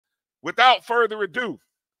without further ado,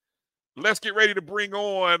 let's get ready to bring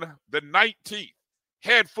on the 19th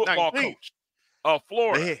head football coach of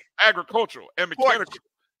Florida Agricultural and Mechanical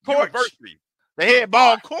University. The head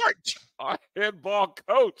ball coach. Our head ball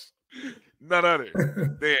coach, none other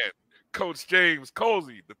than Coach James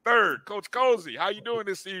Colzie the third. Coach Colzie, how you doing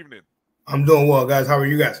this evening? I'm doing well, guys. How are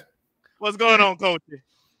you guys? What's going on, Coach?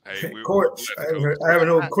 Hey, Coach. I haven't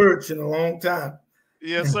heard Coach in a long time.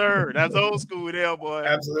 Yes, sir. That's old school there, boy.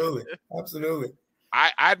 Absolutely. Absolutely.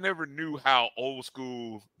 I never knew how old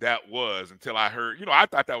school that was until I heard, I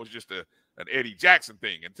thought that was just an Eddie Jackson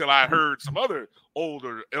thing until I heard some other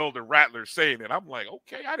elder rattlers saying it. I'm like,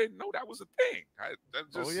 okay, I didn't know that was a thing.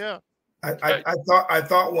 I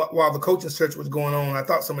thought while the coaching search was going on, I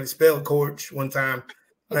thought somebody spelled coach one time.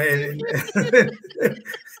 I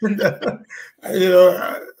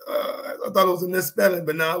thought it was a misspelling,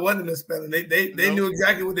 but no, it wasn't a misspelling. They knew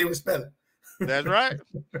exactly what they were spelling. That's right.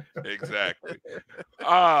 Exactly.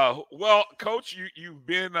 Well, Coach, you've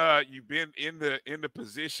been in the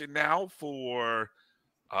position now for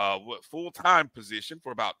full-time position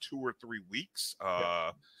for about 2 or 3 weeks.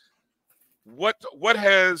 What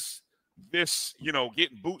has this,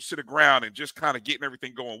 getting boots to the ground and just kind of getting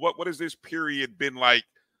everything going? What has this period been like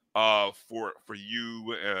for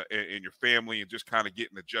you and your family and just kind of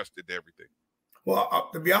getting adjusted to everything?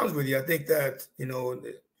 Well, to be honest with you, I think that,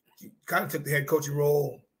 kind of took the head coaching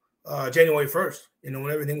role January 1st,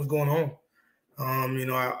 when everything was going on.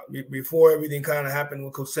 Before everything kind of happened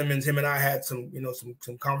with Coach Simmons, him and I had some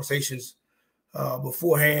conversations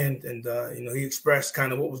beforehand, and he expressed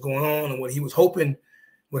kind of what was going on and what he was hoping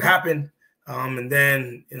would happen. And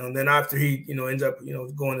then after he ends up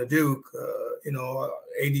going to Duke,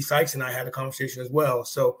 AD Sykes and I had a conversation as well.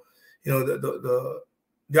 So the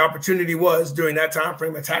opportunity was during that time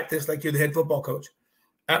frame, attack this like you're the head football coach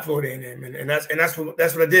at Florida A&M, and that's what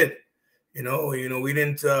I did. We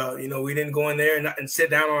didn't go in there and sit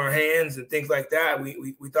down on our hands and things like that.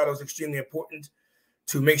 We thought it was extremely important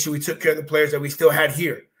to make sure we took care of the players that we still had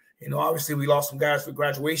here. Obviously we lost some guys for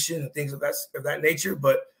graduation and things of that nature,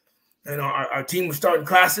 but our team was starting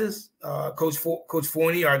classes. Coach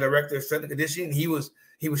Forney, our director of strength and conditioning, he was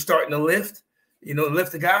starting to lift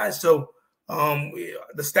the guys. So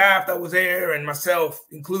the staff that was there and myself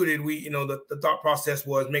included, the thought process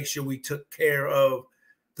was make sure we took care of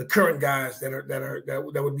the current guys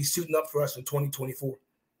that would be suiting up for us in 2024.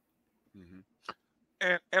 Mm-hmm.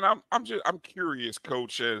 And I'm curious,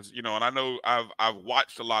 Coach, as and I know I've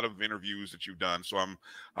watched a lot of interviews that you've done, so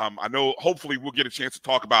I know hopefully we'll get a chance to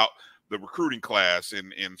talk about the recruiting class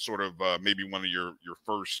and sort of maybe one of your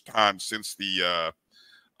first times since the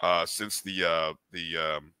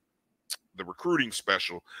recruiting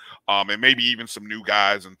special, and maybe even some new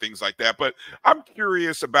guys and things like that. But I'm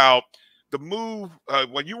curious about the move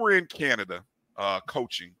when you were in Canada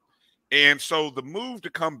coaching, and so the move to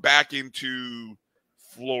come back into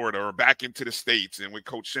Florida or back into the States and with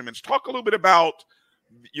Coach Simmons. Talk a little bit about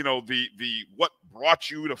the what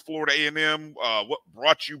brought you to Florida A&M, what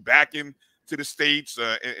brought you back into the States,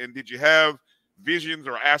 and did you have visions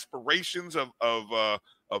or aspirations of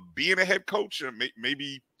being a head coach? Or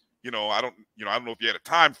maybe I don't know if you had a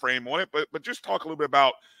time frame on it, but just talk a little bit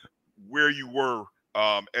about where you were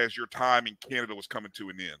as your time in Canada was coming to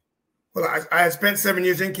an end. Well, I had spent 7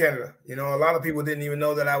 years in Canada. A lot of people didn't even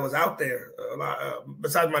know that I was out there.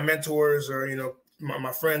 Besides my mentors or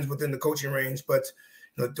my friends within the coaching range, but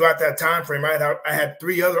throughout that time frame, I had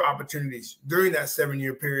 3 other opportunities during that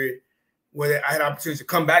 7-year period where I had opportunities to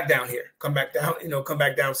come back down here, come back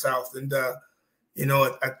down south, and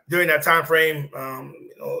during that time frame,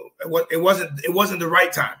 it wasn't the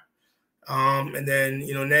right time. And then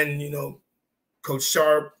Coach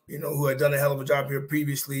Sharp, who had done a hell of a job here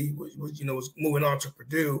previously, was moving on to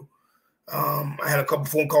Purdue. I had a couple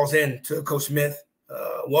phone calls in to Coach Smith.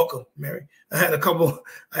 Welcome, Mary. I had a couple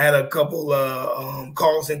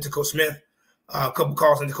calls into Coach Smith, a couple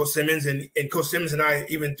calls into Coach Simmons, and Coach Simmons and I,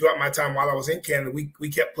 even throughout my time while I was in Canada, we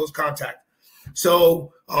kept close contact.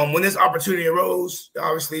 So when this opportunity arose,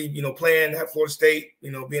 obviously, playing at Florida State,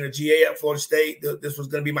 being a GA at Florida State, this was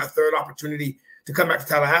going to be my 3rd opportunity to come back to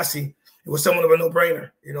Tallahassee. It was somewhat of a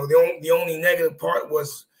no-brainer. The only negative part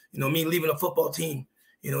was, me leaving a football team,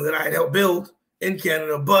 that I had helped build in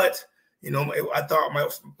Canada. But, I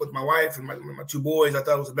thought with my wife and my 2 boys, I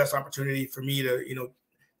thought it was the best opportunity for me to,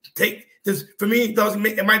 take this. For me,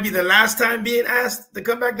 it might be the last time being asked to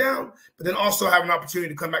come back down, but then also have an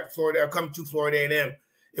opportunity to come back to Florida or come to Florida A&M.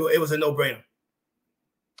 It was a no-brainer.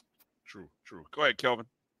 True. Go ahead, Kelvin.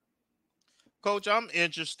 Coach, I'm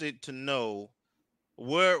interested to know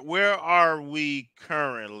where are we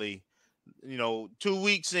currently 2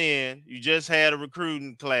 weeks in, you just had a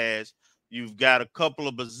recruiting class. You've got a couple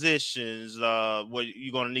of positions where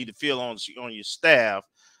you're going to need to fill on your staff.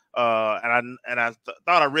 And I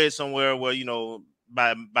thought I read somewhere where,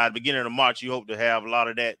 by the beginning of March, you hope to have a lot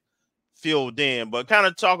of that filled in. But kind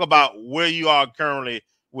of talk about where you are currently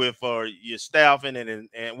with your staffing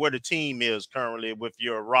and where the team is currently with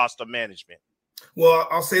your roster management. Well,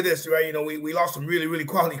 I'll say this, right? We lost some really, really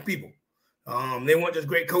quality people. They weren't just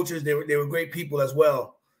great coaches; they were great people as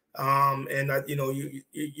well. You're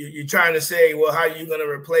trying to say, well, how are you going to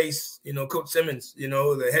replace, Coach Simmons,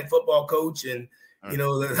 the head football coach, and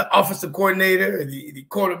the offensive coordinator, the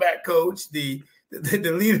quarterback coach, the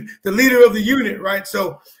leader of the unit, right?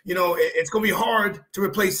 So it's going to be hard to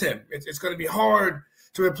replace him. It's going to be hard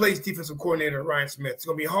to replace defensive coordinator Ryan Smith. It's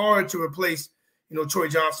going to be hard to replace Troy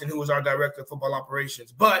Johnson, who was our director of football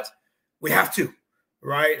operations, but we have to,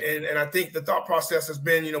 right? And I think the thought process has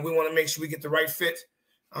been, we want to make sure we get the right fit.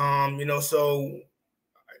 So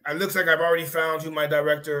it looks like I've already found who my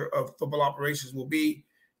director of football operations will be.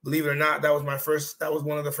 Believe it or not, that was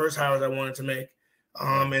one of the first hires I wanted to make.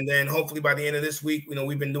 And then hopefully by the end of this week,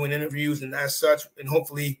 we've been doing interviews and as such, and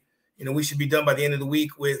hopefully, we should be done by the end of the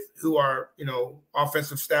week with who our,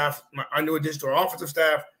 offensive staff, our new addition to our offensive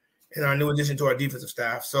staff, and our new addition to our defensive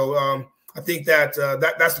staff. So I think that's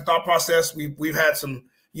the thought process. We've had some.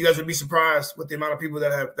 You guys would be surprised with the amount of people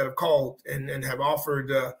that have called and have offered.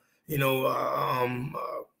 What do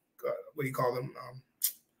you call them?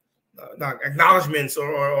 Not acknowledgments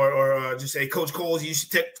or just say, Coach Colzie, you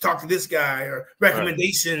should talk to this guy, or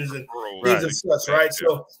recommendations and things of such. Right.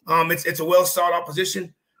 So it's a well sought out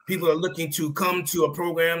position. People are looking to come to a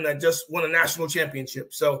program that just won a national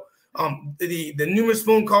championship. So the numerous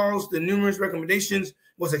phone calls, the numerous recommendations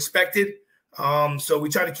was expected. So we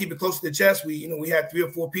try to keep it close to the chest. We had 3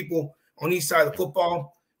 or 4 people on each side of the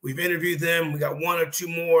football. We've interviewed them. We got 1 or 2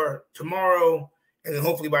 more tomorrow. And then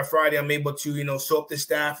hopefully by Friday, I'm able to, sew up the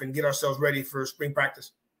staff and get ourselves ready for spring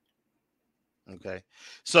practice. Okay.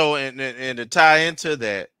 So, and to tie into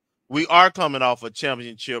that, we are coming off a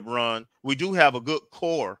championship run. We do have a good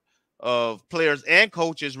core of players and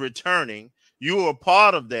coaches returning. You were a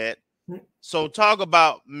part of that. So talk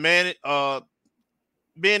about being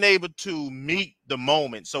able to meet the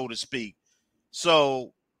moment, so to speak.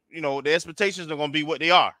 So, the expectations are going to be what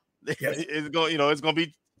they are. Yes. It's going to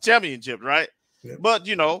be championship, right? Yeah. But,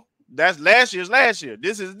 that's last year.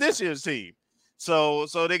 This is this year's team. So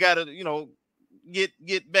they got to,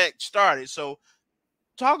 get back started. So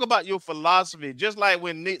talk about your philosophy. Just like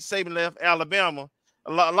when Nick Saban left Alabama,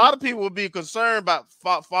 a lot of people would be concerned about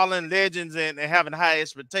following legends and having high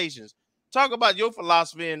expectations. Talk about your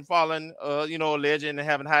philosophy in following, a legend and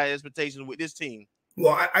having high expectations with this team.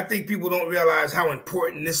 Well, I think people don't realize how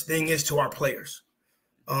important this thing is to our players.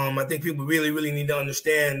 I think people really, really need to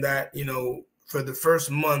understand that, for the first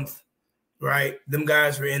month, right, them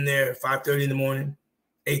guys were in there 5:30 in the morning,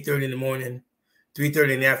 8:30 in the morning,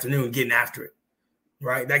 3:30 in the afternoon, getting after it,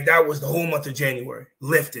 right? Like that was the whole month of January,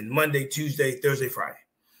 lifting Monday, Tuesday, Thursday, Friday,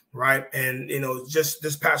 right? And, just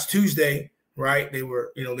this past Tuesday, right, they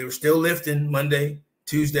were still lifting Monday,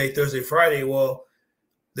 Tuesday, Thursday, Friday. Well,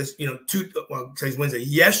 today's Wednesday.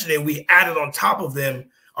 Yesterday, we added on top of them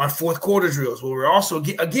our fourth quarter drills, where we're also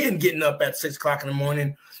getting up at 6 o'clock in the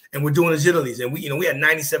morning, and we're doing agilities. And we had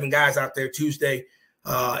 97 guys out there Tuesday,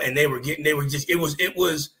 and it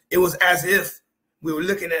was as if we were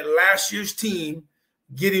looking at last year's team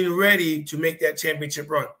getting ready to make that championship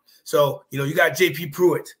run. So you got JP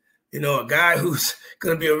Pruitt, a guy who's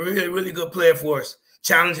going to be a really, really good player for us,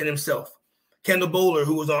 challenging himself. Kendall Bowler,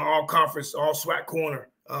 who was on all conference, all SWAC corner,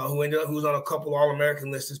 who was on a couple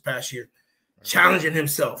All-American lists this past year, challenging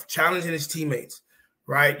himself, challenging his teammates,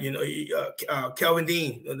 right? Kelvin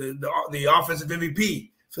Dean, the offensive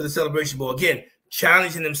MVP for the Celebration Bowl, again,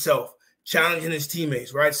 challenging himself, challenging his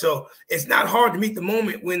teammates, right? So it's not hard to meet the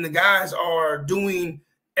moment when the guys are doing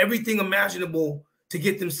everything imaginable to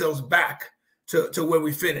get themselves back to where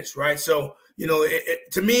we finished, right? So,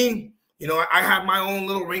 to me, I have my own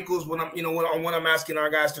little wrinkles when I'm, what I'm asking our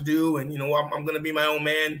guys to do. And, I'm going to be my own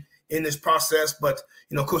man in this process. But,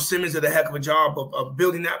 Coach Simmons did a heck of a job of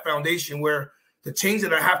building that foundation where the changes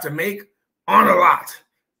that I have to make aren't a lot.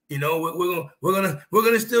 We're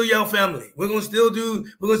gonna still yell family. We're gonna still do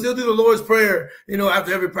the Lord's Prayer,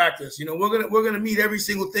 after every practice. We're gonna meet every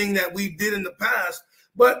single thing that we did in the past.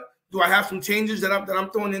 But do I have some changes that I'm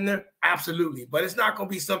throwing in there? Absolutely. But it's not gonna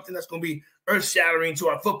be something that's gonna be earth-shattering to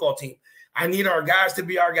our football team. I need our guys to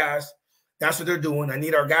be our guys. That's what they're doing. I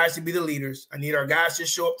need our guys to be the leaders. I need our guys to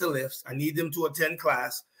show up to lifts. I need them to attend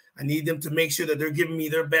class. I need them to make sure that they're giving me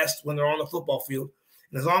their best when they're on the football field.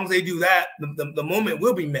 And as long as they do that, the moment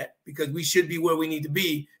will be met because we should be where we need to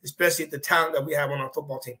be, especially at the talent that we have on our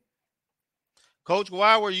football team. Coach,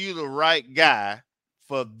 why were you the right guy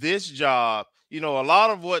for this job? You know, a lot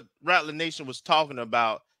of what Rattler Nation was talking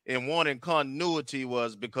about and wanting continuity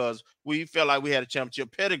was because we felt like we had a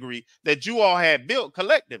championship pedigree that you all had built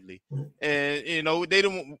collectively. And, you know, we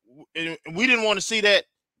didn't want to see that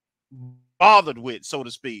bothered with, so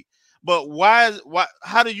to speak. But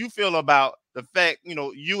how do you feel about the fact, you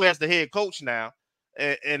know, you as the head coach now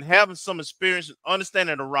and having some experience,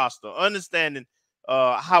 understanding the roster, understanding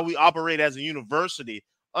how we operate as a university,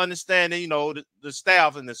 understanding, you know, the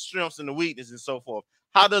staff and the strengths and the weaknesses and so forth.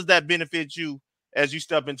 How does that benefit you as you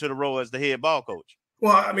step into the role as the head ball coach?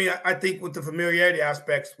 Well, I mean, I think with the familiarity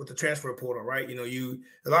aspects with the transfer portal, right? You know,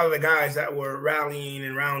 a lot of the guys that were rallying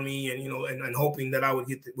around me and, you know, and hoping that I would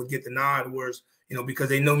get the nod was, you know, because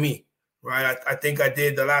they know me, right? I think I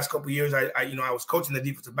did the last couple of years. I was coaching the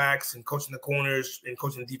defensive backs and coaching the corners and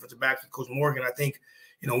coaching the defensive backs with Coach Morgan. I think,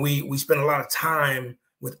 you know, we spent a lot of time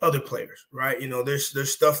with other players, right? You know,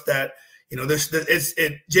 there's stuff that, you know,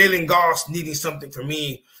 Jalen Goss needing something from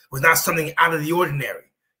me was not something out of the ordinary.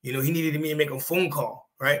 You know, he needed me to make a phone call,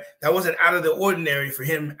 right? That wasn't out of the ordinary for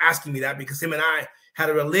him asking me that because him and I had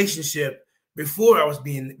a relationship before I was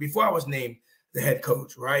named the head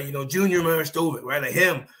coach, right? You know, Junior Maristovic, right? Like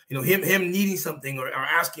him needing something or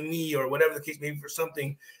asking me or whatever the case may be for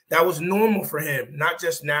something that was normal for him, not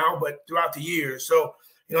just now, but throughout the years. So,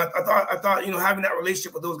 you know, I thought, you know, having that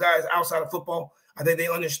relationship with those guys outside of football, I think they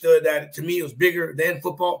understood that to me it was bigger than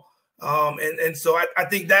football. And so I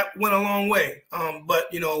think that went a long way.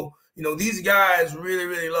 But you know, these guys really,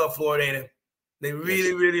 really love Florida A&M. They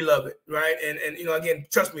really, really love it, right? And you know, again,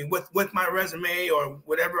 trust me, with my resume or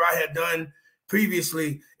whatever I had done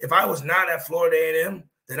previously, if I was not at Florida A&M,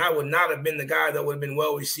 then I would not have been the guy that would have been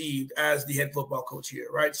well received as the head football coach here,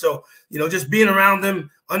 right? So, you know, just being around them,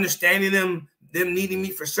 understanding them needing me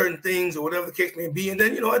for certain things or whatever the case may be, and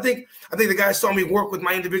then, you know, I think the guys saw me work with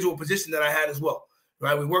my individual position that I had as well.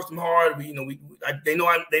 Right, we worked them hard. They know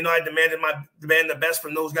I demand the best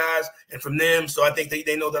from those guys and from them. So I think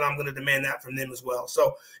they know that I'm going to demand that from them as well.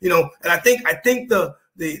 So, you know, and I think the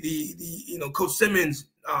you know, Coach Simmons,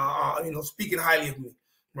 you know, speaking highly of me,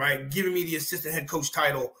 right, giving me the assistant head coach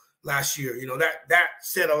title last year, you know, that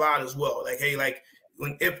said a lot as well. Like, hey, like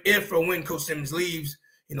if or when Coach Simmons leaves,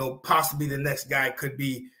 you know, possibly the next guy could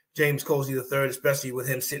be James Colzie III, especially with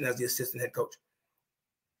him sitting as the assistant head coach.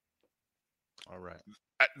 All right.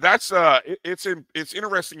 That's it's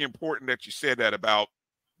interesting, important that you said that about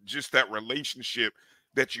just that relationship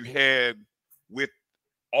that you had with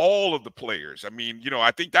all of the players. I mean, you know,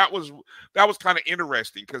 I think that was kind of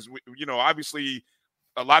interesting because, you know, obviously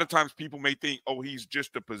a lot of times people may think, oh, he's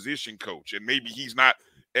just a position coach and maybe he's not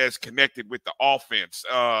as connected with the offense.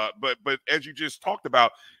 But as you just talked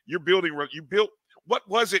about, you built, what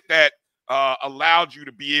was it that allowed you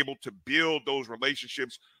to be able to build those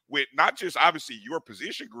relationships with not just obviously your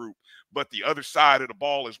position group, but the other side of the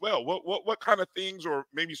ball as well? What kind of things, or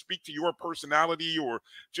maybe speak to your personality or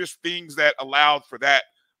just things that allowed for that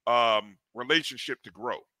relationship to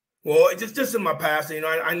grow? Well, just in my past, you know,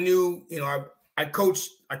 I knew, you know, I coached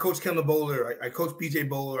Kendall Bowler, I coached PJ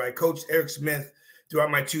Bowler, I coached Eric Smith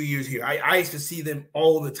throughout my 2 years here. I used to see them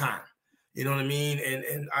all the time. You know what I mean?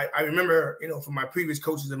 And I remember, you know, from my previous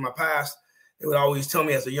coaches in my past, they would always tell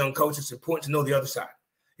me as a young coach, it's important to know the other side.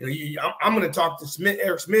 You know, I'm going to talk to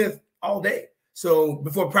Eric Smith all day. So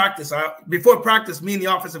before practice, me and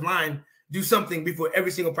the offensive line do something before every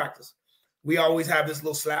single practice. We always have this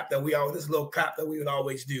little clap that we would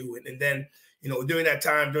always do. And then, you know, during that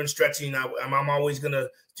time, during stretching, I'm always going to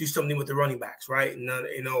do something with the running backs, right? And,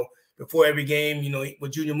 you know, before every game, you know,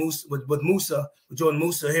 with Jordan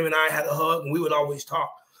Musa, him and I had a hug, and we would always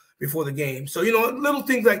talk before the game. So, you know, little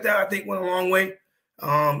things like that, I think, went a long way.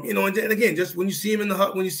 You know, and again, just when you see him in the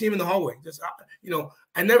hallway, just, you know,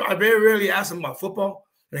 I very rarely ask him about football.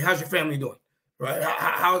 Like, how's your family doing, right?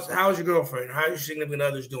 How's your girlfriend? How are your significant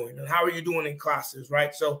others doing? And how are you doing in classes,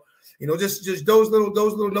 right? So, you know, just those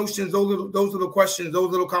little notions, those little questions, those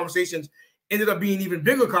little conversations ended up being even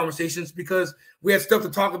bigger conversations because we had stuff to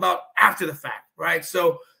talk about after the fact, right?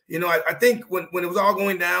 So, you know, I think when it was all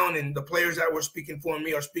going down and the players that were speaking for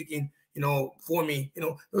me are speaking, you know, for me, you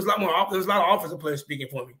know, there was a lot of offensive players speaking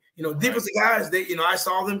for me. You know, defensive guys, you know, I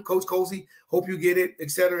saw them, Coach Colzie, hope you get it,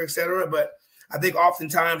 et cetera, et cetera. But I think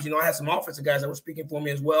oftentimes, you know, I had some offensive guys that were speaking for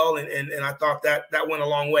me as well. And I thought that went a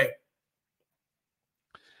long way.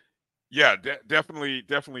 Yeah, definitely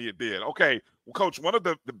it did. Okay, well, Coach, one of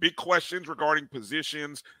the big questions regarding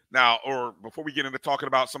positions now, or before we get into talking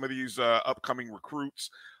about some of these upcoming recruits,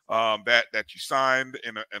 that you signed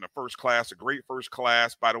in a first class, a great first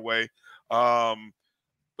class, by the way.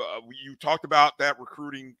 You talked about that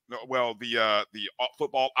recruiting, well, the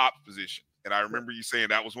football ops position, and I remember you saying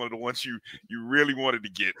that was one of the ones you really wanted to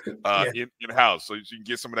get in house, so you can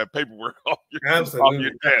get some of that paperwork off your desk.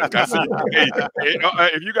 I see.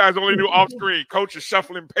 If you guys only knew off screen, coach is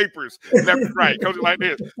shuffling papers left and right. Coach is like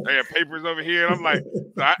this, they have papers over here, and I'm like,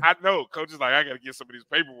 I know. Coach is like, I got to get some of these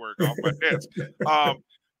paperwork off my desk.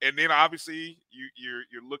 And then obviously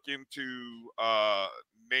you're looking to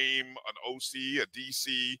name an OC, a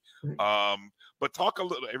DC, but talk a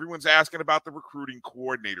little. Everyone's asking about the recruiting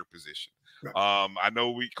coordinator position. I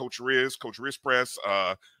know Coach Riz Press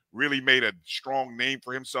really made a strong name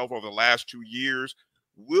for himself over the last 2 years.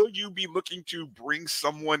 Will you be looking to bring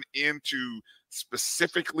someone in to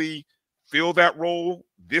specifically fill that role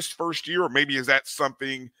this first year, or maybe is that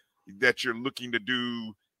something that you're looking to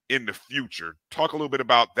do in the future? Talk a little bit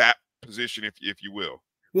about that position, if you will.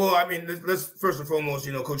 Well, I mean, let's first and foremost,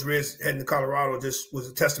 Coach Riz heading to Colorado just was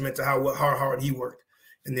a testament to how hard he worked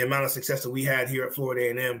and the amount of success that we had here at Florida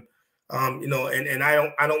A&M. And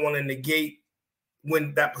I don't want to negate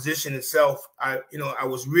when that position itself. I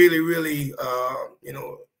was really,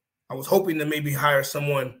 I was hoping to maybe hire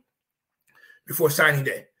someone before signing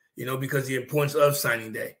day, because the importance of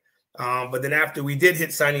signing day. But then after we did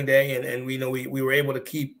hit signing day, and we were able to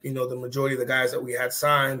keep the majority of the guys that we had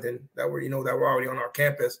signed and that were already on our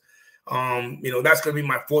campus. That's going to be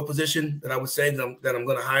my fourth position that I would say that I'm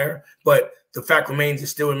going to hire. But the fact remains, it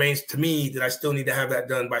still remains to me that I still need to have that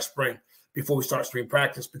done by spring before we start spring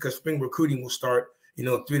practice, because spring recruiting will start 3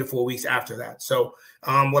 to 4 weeks after that. So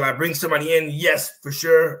will I bring somebody in? Yes, for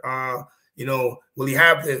sure. Will he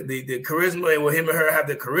have the charisma? Will him or her have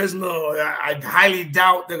the charisma? I highly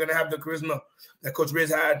doubt they're going to have the charisma that Coach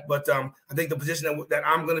Riz had. But I think the position that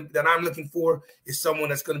I'm looking for is someone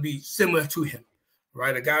that's going to be similar to him,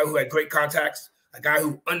 right? A guy who had great contacts, a guy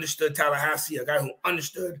who understood Tallahassee, a guy who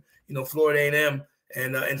understood Florida A&M,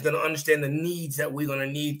 and is going to understand the needs that we're going to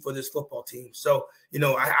need for this football team. So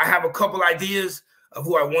I have a couple ideas of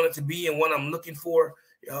who I want it to be and what I'm looking for.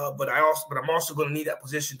 But I'm also going to need that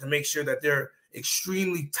position to make sure that they're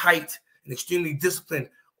extremely tight and extremely disciplined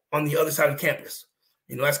on the other side of campus.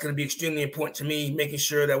 That's going to be extremely important to me, making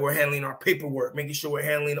sure that we're handling our paperwork, making sure we're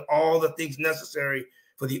handling all the things necessary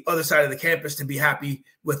for the other side of the campus to be happy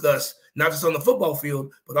with us, not just on the football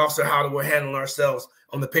field, but also how we're handling ourselves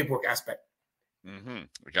on the paperwork aspect. I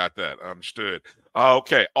got that. Understood.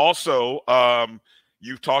 Okay. Also,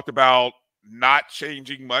 you've talked about not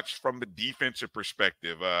changing much from the defensive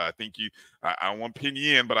perspective. I think I don't want to pin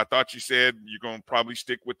you in, but I thought you said you're going to probably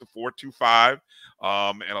stick with the 4-2-5.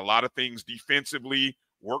 And a lot of things defensively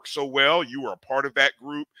work so well. You are a part of that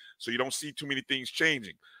group, so you don't see too many things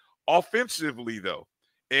changing. Offensively, though,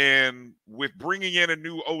 and with bringing in a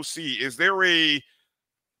new OC, is there a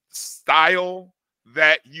style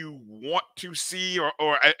that you want to see, or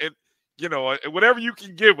whatever you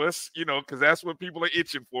can give us, because that's what people are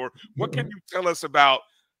itching for. What can you tell us about,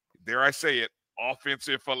 dare I say it,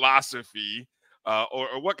 offensive philosophy,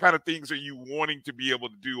 or what kind of things are you wanting to be able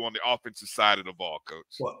to do on the offensive side of the ball, Coach?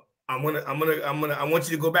 Well, I want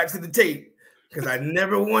you to go back to the tape, because I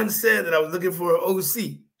never once said that I was looking for an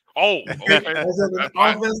OC. Oh, okay. As an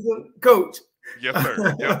offensive coach. Yes,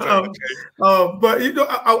 sir. Yes, sir. Okay. But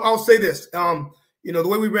I'll say this. The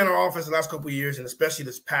way we ran our offense the last couple of years, and especially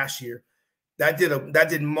this past year, that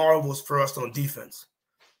did marvels for us on defense.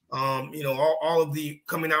 All of the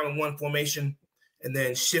coming out in one formation and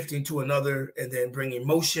then shifting to another and then bringing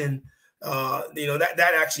motion.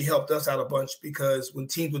 That actually helped us out a bunch, because when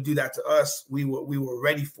teams would do that to us, we were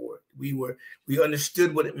ready for it. We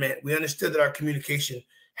understood what it meant. We understood that our communication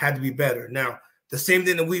had to be better. Now, the same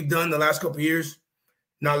thing that we've done the last couple of years,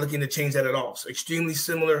 not looking to change that at all. So extremely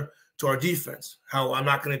similar to our defense, how I'm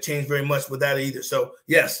not going to change very much with that either. So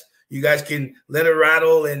yes, you guys can let it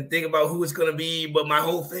rattle and think about who it's going to be, but my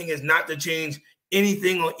whole thing is not to change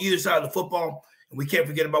anything on either side of the football. And we can't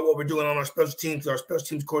forget about what we're doing on our special teams. Our special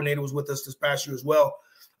teams coordinator was with us this past year as well.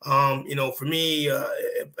 For me,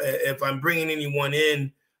 if I'm bringing anyone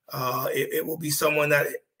in, it will be someone that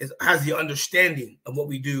has the understanding of what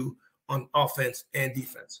we do on offense and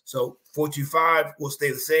defense. So 4-2-5 will stay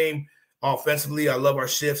the same. Offensively, I love our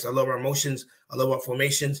shifts. I love our motions. I love our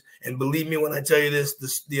formations. And believe me when I tell you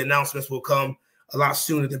this, the announcements will come a lot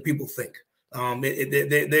sooner than people think.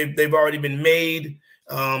 They've already been made.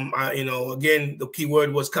 Again, the key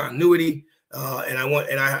word was continuity. And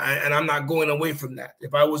I'm not going away from that.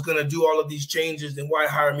 If I was going to do all of these changes, then why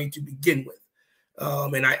hire me to begin with?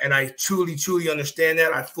 And I truly, truly understand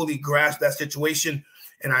that. I fully grasp that situation.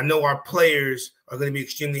 And I know our players are going to be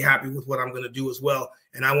extremely happy with what I'm going to do as well.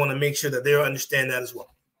 And I want to make sure that they understand that as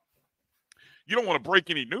well. You don't want to break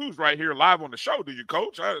any news right here live on the show, do you,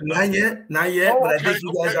 Coach? Not yet, not yet. Oh, but okay, I think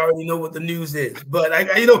you guys already know what the news is. But I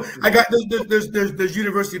got there's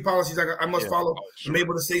university policies I must follow. Oh, sure. I'm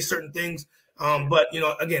able to say certain things. But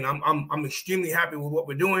again, I'm extremely happy with what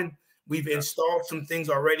we're doing. We've installed some things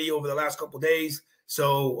already over the last couple of days.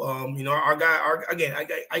 So our guy,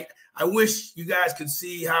 I wish you guys could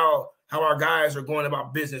see how our guys are going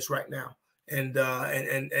about business right now. And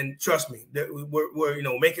trust me,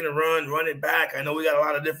 we're making a run it back. I know we got a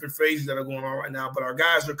lot of different phrases that are going on right now, but our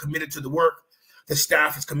guys are committed to the work. The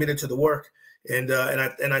staff is committed to the work, and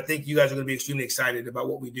I think you guys are going to be extremely excited about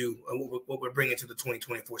what we do and what we're bringing to the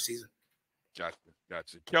 2024 season.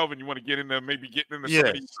 Gotcha. Kelvin, you want to get into maybe getting into some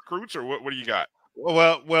of these recruits, or what do you got?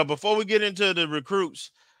 Well, before we get into the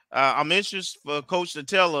recruits, I'm interested for Coach to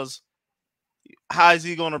tell us how is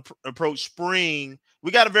he going to approach spring.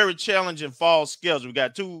 We got a very challenging fall schedule. We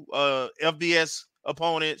got 2 FBS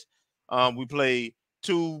opponents. We play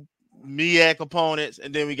 2 MEAC opponents,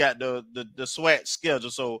 and then we got the SWAT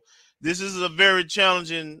schedule. So this is a very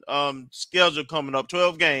challenging schedule coming up.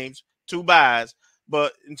 12 games, 2 byes.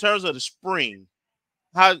 But in terms of the spring,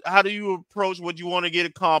 how do you approach what you want to get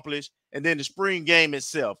accomplished? And then the spring game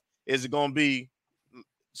itself, is it going to be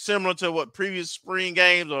similar to what previous spring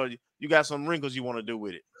games, or you got some wrinkles you want to do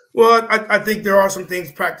with it? Well, I think there are some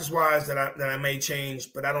things practice-wise that I may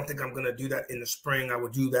change, but I don't think I'm going to do that in the spring. I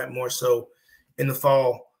would do that more so in the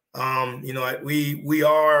fall. We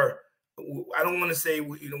are. I don't want to say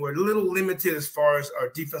we're a little limited as far as our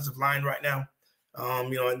defensive line right now.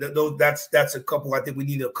 That's a couple. I think we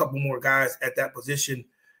need a couple more guys at that position.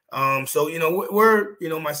 So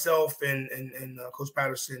we're myself and Coach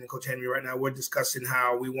Patterson and Coach Henry right now. We're discussing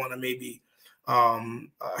how we want to maybe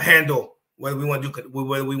handle whether we want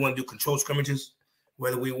to do control scrimmages,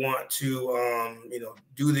 whether we want to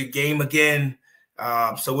do the game again.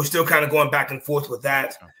 So we're still kind of going back and forth with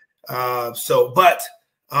that.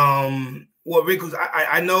 What wrinkles?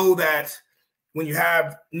 I know that when you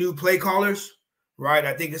have new play callers, right?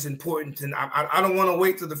 I think it's important, and I don't want to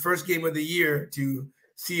wait till the first game of the year to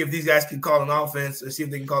see if these guys can call an offense or see if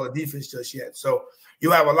they can call a defense just yet. So you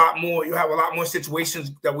have a lot more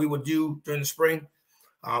situations that we would do during the spring.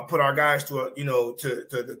 Put our guys to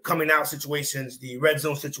the coming out situations, the red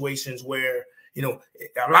zone situations where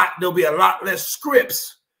there'll be a lot less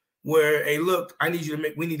scripts where, hey, look,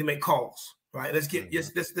 we need to make calls, right?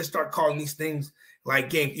 Let's start calling these things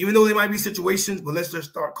like games, even though they might be situations, but let's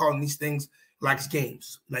just start calling these things like it's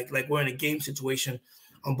games, like we're in a game situation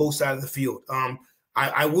on both sides of the field.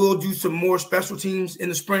 I will do some more special teams in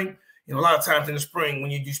the spring. A lot of times in the spring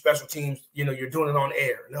when you do special teams, you're doing it on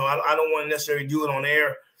air. No, I don't want to necessarily do it on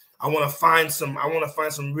air. I want to find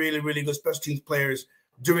some really, really good special teams players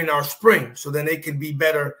during our spring, so then they can be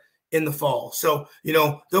better in the fall. So,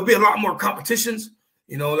 there'll be a lot more competitions.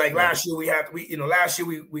 Last year we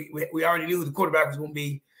already knew who the quarterback was going to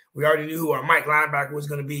be. We already knew who our Mike linebacker was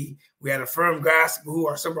going to be. We had a firm grasp of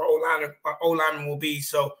who some of our O-linemen will be.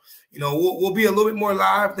 So, we'll be a little bit more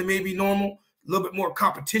live than maybe normal, a little bit more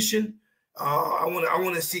competition. I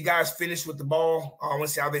want to see guys finish with the ball. I want to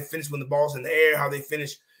see how they finish when the ball's in the air, how they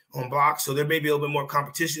finish on blocks. So there may be a little bit more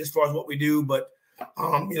competition as far as what we do, but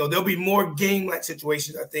there'll be more game-like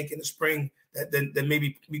situations, I think, in the spring than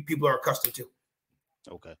maybe people are accustomed to.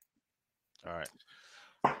 Okay. All right.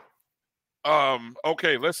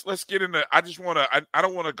 Okay, let's get into. I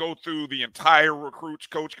don't want to go through the entire recruits,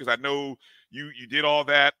 Coach, because I know you did all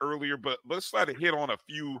that earlier, but let's try to hit on a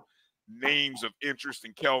few names of interest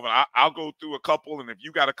in Kelvin. I'll go through a couple, and if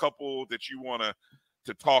you got a couple that you want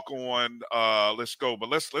to talk on, let's go. But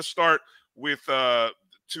let's start with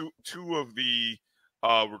two of the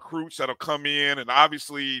recruits that'll come in, and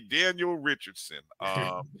obviously Daniel Richardson.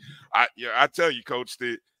 I tell you, Coach,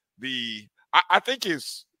 I think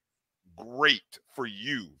is great for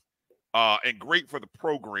you and great for the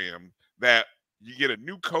program that you get a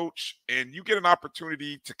new coach and you get an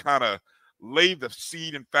opportunity to kind of lay the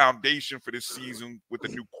seed and foundation for this season with a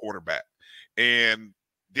new quarterback. And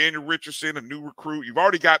Daniel Richardson, a new recruit. You've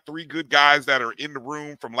already got 3 good guys that are in the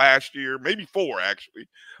room from last year, maybe 4 actually.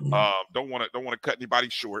 Don't want to cut anybody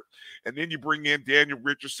short. And then you bring in Daniel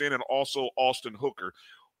Richardson and also Austin Hooker.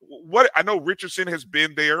 What I know Richardson has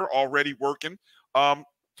been there already working.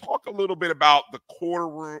 Talk a little bit about the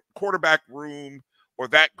quarterback room or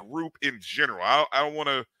that group in general. I don't want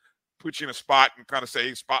to put you in a spot and kind of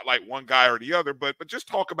say spotlight one guy or the other, but just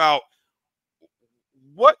talk about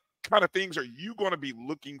what kind of things are you going to be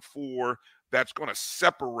looking for that's going to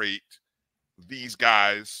separate these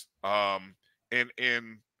guys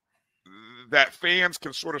and that fans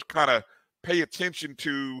can sort of kind of pay attention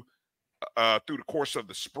to through the course of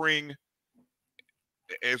the spring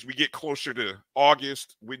as we get closer to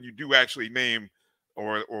August when you do actually name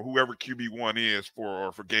or whoever QB1 is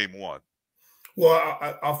for game one?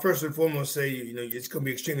 Well, I'll first and foremost say, it's going to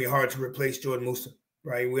be extremely hard to replace Jordan Musa,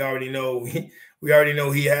 right? We already know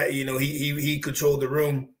he had, he controlled the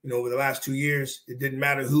room, over the last 2 years. It didn't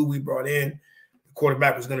matter who we brought in. The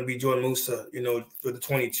quarterback was going to be Jordan Musa, for the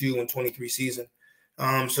 22 and 23 season.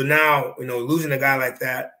 So now, losing a guy like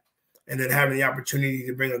that and then having the opportunity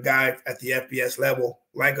to bring a guy at the FBS level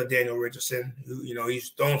like a Daniel Richardson, who,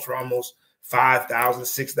 he's thrown for almost 5,000,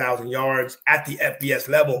 6,000 yards at the FBS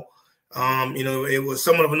level. It was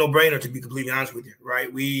somewhat of a no-brainer, to be completely honest with you,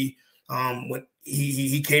 right? We when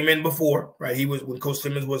he came in before, right? He was when Coach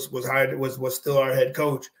Simmons was hired, was still our head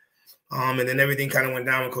coach. And then everything kind of went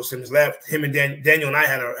down when Coach Simmons left. Him and Daniel and I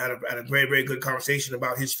had a very, very good conversation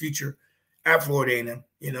about his future at Florida A&M,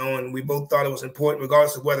 and we both thought it was important,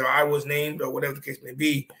 regardless of whether I was named or whatever the case may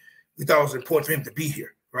be. We thought it was important for him to be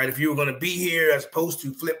here, right? If you were going to be here as opposed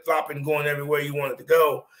to flip-flopping, going everywhere you wanted to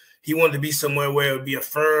go, he wanted to be somewhere where it would be a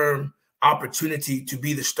firm opportunity to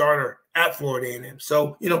be the starter at Florida A&M.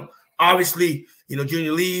 So, obviously,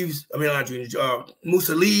 Junior leaves. I mean, not Junior,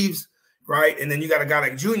 Musa leaves, right? And then you got a guy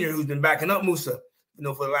like Junior who's been backing up Musa,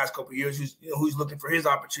 for the last couple of years, who's looking for his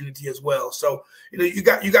opportunity as well. So, you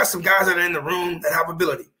got some guys that are in the room that have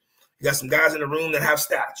ability. You got some guys in the room that have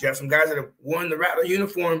stats. You have some guys that have worn the Rattler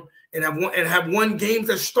uniform and have won games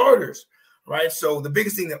as starters, right? So the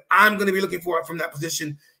biggest thing that I'm going to be looking for from that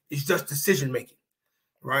position is just decision making,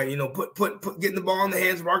 right? Put getting the ball in the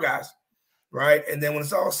hands of our guys, right? And then when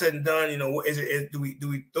it's all said and done, do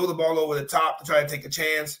we throw the ball over the top to try to take a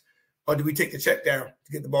chance, or do we take the check down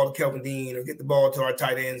to get the ball to Kelvin Dean or get the ball to our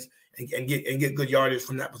tight ends and get good yardage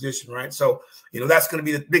from that position, right? So, that's going to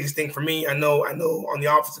be the biggest thing for me. I know on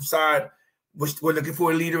the offensive side, we're looking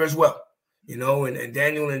for a leader as well, and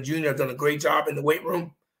Daniel and Junior have done a great job in the weight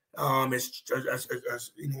room, installing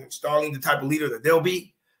the type of leader that they'll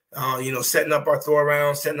be, setting up our throw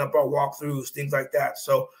around, setting up our walkthroughs, things like that.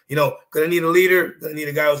 So, going to need a leader, going to need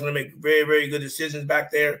a guy who's going to make very, very good decisions back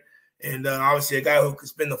there. And obviously a guy who can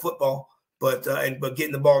spin the football, but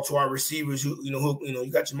getting the ball to our receivers, you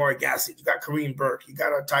got Jamari Gassett, you got Kareem Burke, you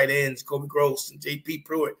got our tight ends, Kobe Gross and JP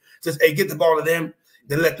Pruitt. Just get the ball to them,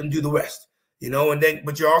 then let them do the rest. And then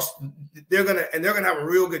but they're gonna have a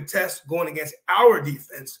real good test going against our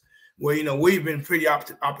defense, where we've been pretty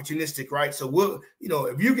opportunistic, right? So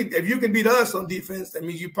if you can beat us on defense, that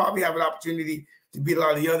means you probably have an opportunity to beat a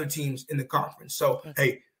lot of the other teams in the conference. So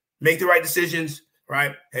hey, make the right decisions.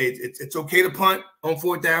 Right. Hey, it's okay to punt on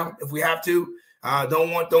 4th down if we have to.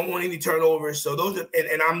 Don't want any turnovers. So those are,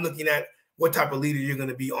 and I'm looking at what type of leader you're going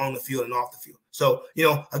to be on the field and off the field. So,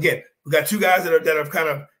 again, we got two guys that are kind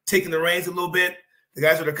of taking the reins a little bit. The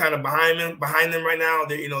guys that are kind of behind them right now,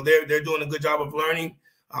 they're doing a good job of learning.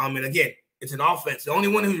 And again, it's an offense. The only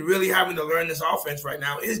one who's really having to learn this offense right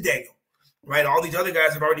now is Daniel. Right. All these other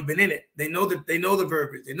guys have already been in it. They know the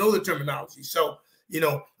verbiage. They know the terminology. So,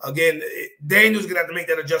 again, Daniel's going to have to make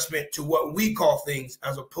that adjustment to what we call things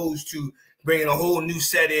as opposed to bringing a whole new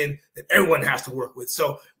set in that everyone has to work with.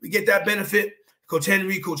 So we get that benefit. Coach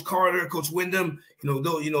Henry, Coach Carter, Coach Wyndham,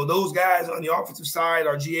 those guys on the offensive side,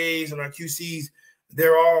 our GAs and our QCs,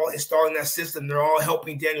 they're all installing that system. They're all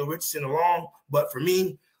helping Daniel Richardson along. But for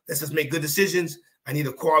me, let's just make good decisions. I need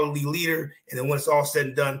a quality leader. And then when it's all said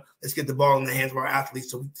and done, let's get the ball in the hands of our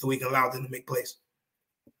athletes so we can allow them to make plays.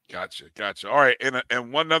 Gotcha. All right,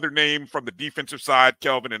 and one other name from the defensive side,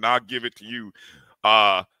 Kelvin, and I'll give it to you,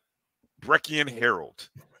 Bryan Harold.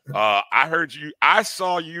 I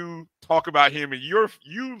saw you talk about him, and you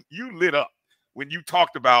lit up when you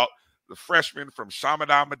talked about the freshman from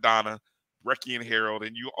Chaminade Madonna, Bryan Harold,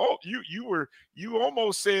 and you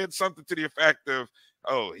almost said something to the effect of,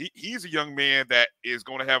 he's a young man that is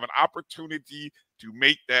going to have an opportunity to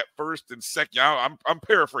make that first and second. I'm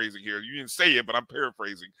paraphrasing here. You didn't say it, but I'm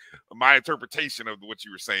paraphrasing. My interpretation of what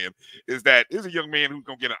you were saying is that is a young man who's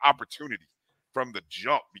going to get an opportunity from the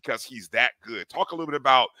jump because he's that good. Talk a little bit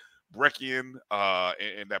about Bryan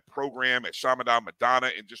and that program at Chaminade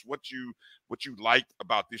Madonna and just what you liked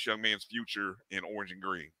about this young man's future in orange and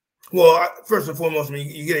green. Well, first and foremost,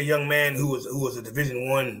 you get a young man who was a Division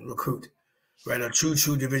I recruit, right? A true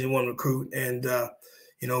Division I recruit, and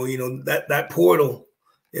that portal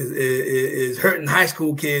is hurting high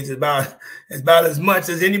school kids about as much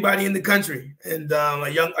as anybody in the country. And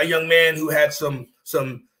a young man who had some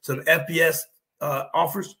FBS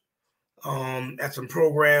offers at some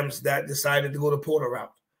programs that decided to go the portal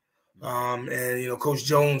route. And, you know, Coach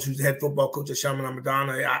Jones, who's the head football coach at Chaminade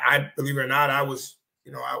Madonna, I believe it or not, I was,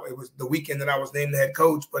 you know, it was the weekend that I was named the head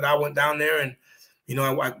coach, but I went down there and, you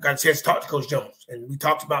know, I got a chance to talk to Coach Jones, and we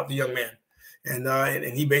talked about the young man.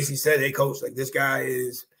 And he basically said, hey, Coach, like, this guy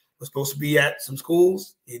was supposed to be at some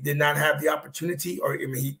schools. He did not have the opportunity, or, I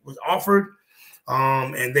mean, he was offered,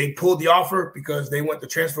 and they pulled the offer because they went the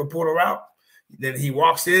transfer portal route. Then he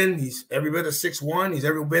walks in, he's every bit of 6'1", he's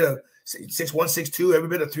every bit of 6'1", 6'2", every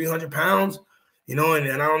bit of 300 pounds, you know, and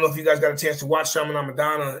I don't know if you guys got a chance to watch Chaminade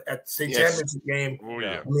Madonna at the state championship game. Oh,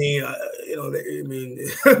 yeah. I mean, you know, I mean,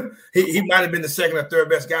 he might have been the second or third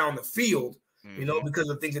best guy on the field, you know, because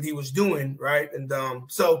of things that he was doing, right? And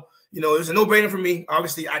so, you know, it was a no-brainer for me.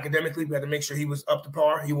 Obviously, academically, we had to make sure he was up to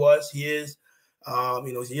par. He is.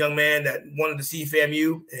 You know, he's a young man that wanted to see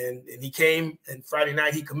FAMU, and he came, and Friday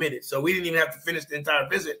night he committed. So we didn't even have to finish the entire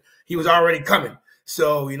visit. He was already coming.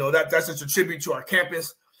 So, you know, that's just a tribute to our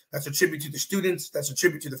campus. That's a tribute to the students. That's a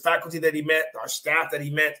tribute to the faculty that he met, our staff that he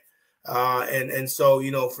met. And so,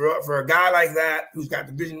 you know, for a guy like that who's got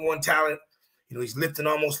Division I talent, you know, he's lifting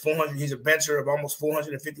almost 400. He's a bencher of almost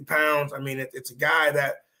 450 pounds. I mean, it's a guy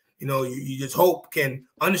that, you know, you just hope can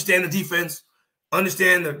understand the defense,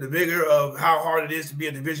 understand the vigor of how hard it is to be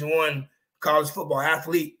a Division I college football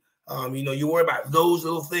athlete. You know, you worry about those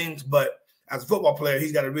little things, but as a football player,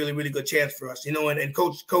 he's got a really, really good chance for us. You know, and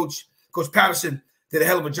Coach Patterson did a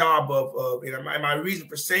hell of a job of you know, my reason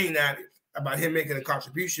for saying that about him making a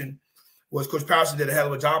contribution was Coach Patterson did a hell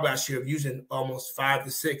of a job last year of using almost 5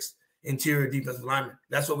 to 6 interior defensive linemen.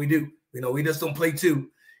 That's what we do. You know, we just don't play two.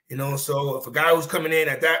 You know, so if a guy who's coming in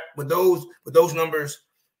at that with those numbers,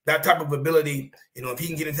 that type of ability, you know, if he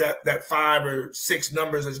can get into that 5 or 6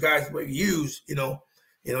 numbers as guys use, you know,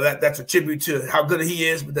 that's a tribute to how good he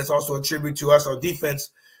is, but that's also a tribute to us, our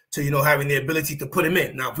defense, to, you know, having the ability to put him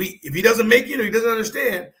in. Now, if he doesn't make it or he doesn't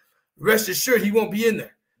understand, rest assured he won't be in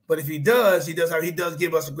there. But if he does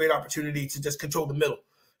give us a great opportunity to just control the middle.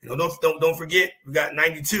 You know, don't forget, we got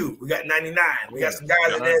 92, we got 99, we got some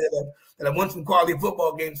guys in there that have won some quality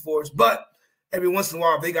football games for us. But every once in a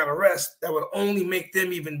while, if they got a rest, that would only make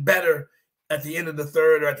them even better at the end of the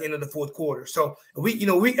third or at the end of the fourth quarter. So if we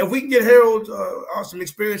can get Harold some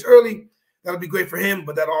experience early, that'll be great for him,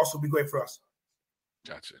 but that'll also be great for us.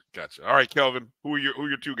 Gotcha. All right, Kelvin, who are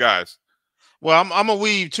your two guys? Well, I'm gonna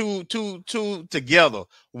weave two together.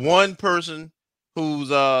 One person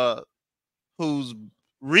who's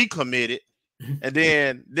recommitted, and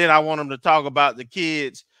then I want them to talk about the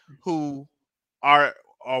kids who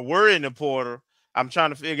were in the portal. I'm trying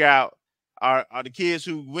to figure out are the kids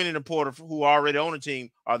who went in the portal who are already on the team,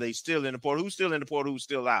 are they still in the portal? Who's still in the portal? Who's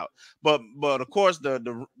still out? But of course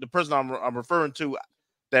the person I'm referring to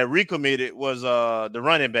that recommitted was the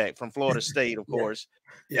running back from Florida State, of course.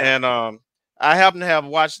 Yeah. And I happen to have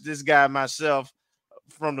watched this guy myself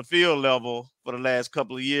from the field level for the last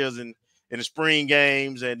couple of years in the spring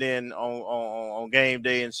games and then on game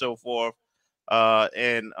day and so forth.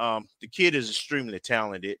 And the kid is extremely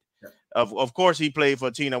talented. Yeah. Of course, he played for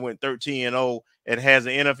a team that went 13-0 and has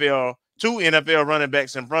two NFL running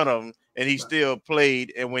backs in front of him, and he still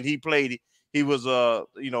played. And when he played, he was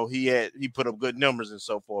he put up good numbers and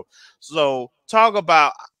so forth. So talk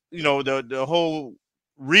about, you know, the whole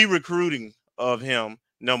re-recruiting of him,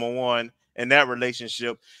 number one, and that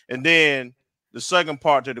relationship. And then the second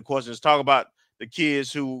part to the question is talk about the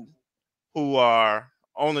kids who are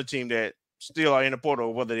on the team that still are in the portal,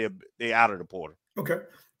 or whether they're out of the portal. Okay.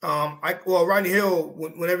 Rodney Hill,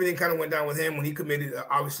 when everything kind of went down with him, when he committed,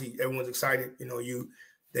 obviously everyone's excited. You know,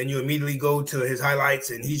 then you immediately go to his highlights,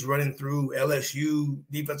 and he's running through LSU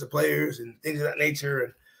defensive players and things of that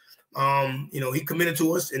nature. And you know, he committed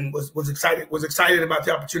to us and was excited about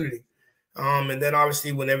the opportunity. And then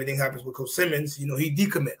obviously when everything happens with Coach Simmons, you know, he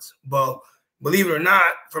decommits. But believe it or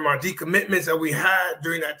not, from our decommitments that we had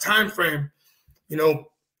during that time frame, you know,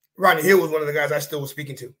 Rodney Hill was one of the guys I still was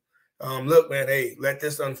speaking to. Look, man, hey, let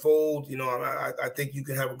this unfold. You know, I think you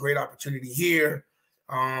can have a great opportunity here.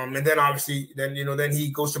 And then obviously, then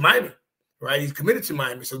he goes to Miami, right? He's committed to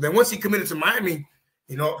Miami. So then once he committed to Miami,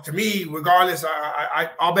 you know, to me, regardless,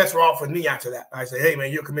 all bets were off with me after that. I said, hey,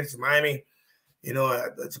 man, you're committed to Miami. You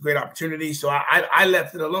know, it's a great opportunity. So I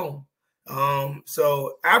left it alone.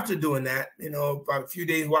 So after doing that, you know, about a few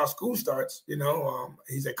days while school starts, you know,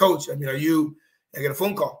 he said, Coach, I mean, I get a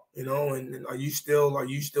phone call, you know, and are you still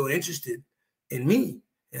interested in me?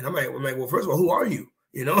 And I'm like, well, first of all, who are you?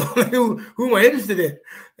 You know, who am I interested in?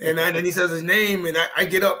 And then he says his name, and I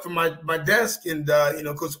get up from my desk, and you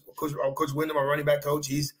know, Coach Wyndham, our running back coach,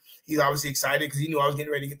 he's obviously excited because he knew I was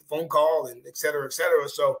getting ready to get the phone call, and et cetera, et cetera.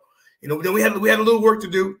 So, you know, then we had a little work to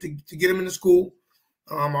do to get him into school.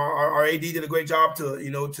 Our AD did a great job to,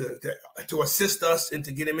 to assist us and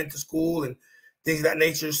to get him into school and things of that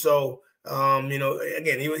nature. So,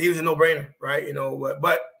 again, he was a no-brainer, right?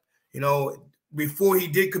 But before he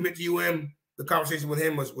did commit to UM, the conversation with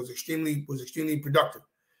him was extremely productive.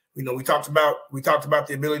 We talked about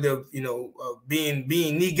the ability of being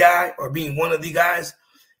the guy or being one of the guys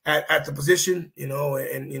at the position, and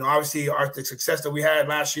obviously the success that we had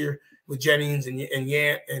last year with Jennings and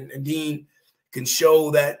Yant and Dean can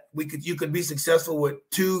show that you could be successful with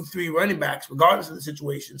 2-3 running backs regardless of the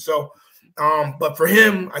situation. So, but for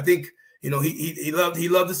him, I think he loved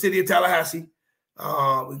the city of Tallahassee.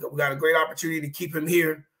 We got a great opportunity to keep him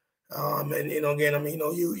here. Again,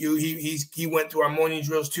 he went to our morning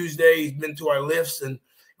drills Tuesday. He's been to our lifts, and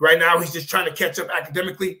right now he's just trying to catch up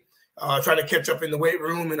academically, trying to catch up in the weight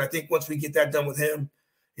room. And I think once we get that done with him,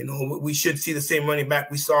 we should see the same running back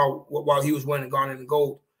we saw while he was winning Garnet and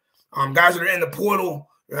Gold. Guys that are in the portal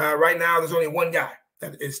right now, there's only one guy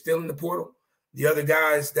that is still in the portal. The other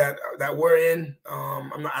guys that were in,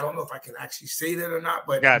 I don't know if I can actually say that or not,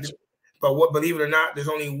 but gotcha. Believe it or not, there's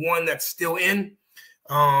only one that's still in.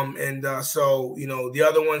 So the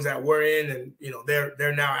other ones that were in, and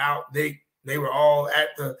they're now out. They were all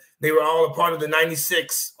a part of the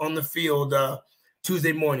 96 on the field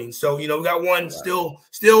Tuesday morning. So we got one still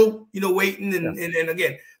waiting, and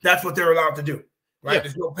again, that's what they're allowed to do. Right? Yeah.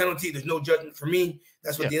 There's no penalty. There's no judgment for me.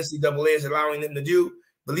 That's what the NCAA is allowing them to do.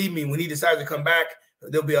 Believe me, when he decides to come back,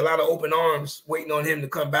 there'll be a lot of open arms waiting on him to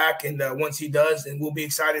come back. And once he does, then we'll be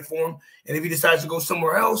excited for him. And if he decides to go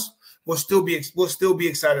somewhere else, we'll still be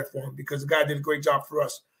excited for him because the guy did a great job for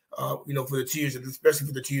us. For the 2 years, especially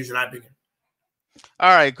for the 2 years that I've been here.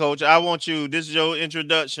 All right, Coach. I want you. This is your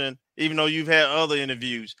introduction, even though you've had other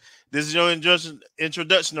interviews. This is your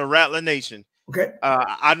introduction to Rattler Nation. Okay.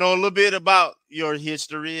 I know a little bit about your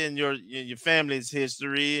history and your family's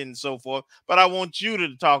history and so forth, but I want you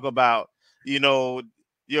to talk about, your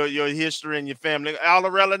history and your family. All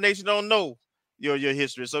the Rattler Nation don't know your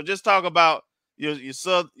history, so just talk about your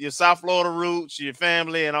South Florida roots, your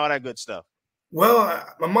family, and all that good stuff. Well,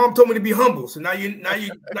 my mom told me to be humble, so now you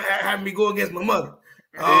having me go against my mother.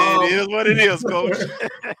 It is what it is, Coach.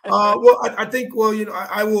 I think.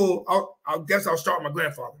 I guess I'll start with my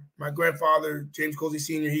grandfather. My grandfather, James Colzie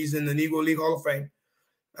Sr., he's in the Negro League Hall of Fame.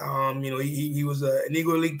 He was a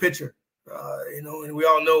Negro League pitcher. And we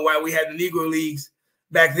all know why we had the Negro Leagues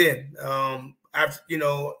back then.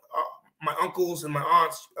 My uncles and my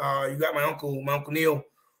aunts. You got my uncle Neil,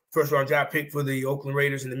 first round draft pick for the Oakland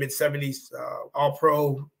Raiders in the mid '70s. All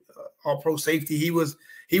pro safety. He was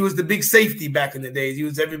the big safety back in the days. He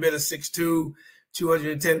was every bit of 6'2",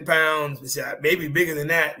 210 pounds, maybe bigger than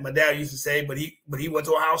that. My dad used to say, but he went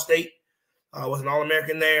to Ohio State, was an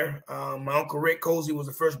All-American there. My uncle Rick Colzie was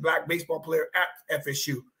the first black baseball player at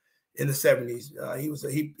FSU in the '70s.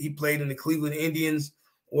 He played in the Cleveland Indians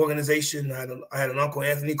organization. I had an uncle,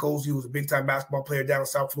 Anthony Colzie, who was a big-time basketball player down in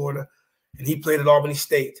South Florida, and he played at Albany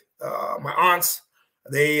State. My aunts,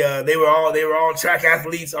 they were all track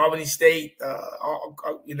athletes, Albany State.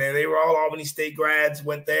 They were all Albany State grads,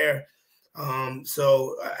 went there.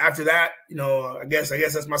 So after that, I guess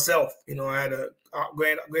that's myself. I had a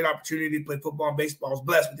great opportunity to play football and baseball. I was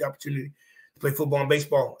blessed with the opportunity to play football and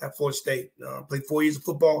baseball at Florida State. Played 4 years of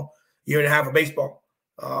football, year and a half of baseball.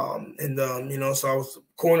 So I was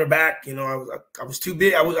cornerback. I was too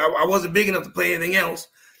big. I wasn't big enough to play anything else.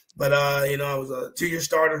 But, I was a 2-year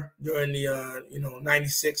starter during the,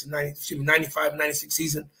 95, 96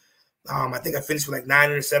 season. I think I finished with like 9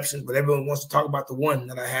 interceptions, but everyone wants to talk about the one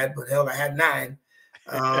that I had. But hell, I had 9.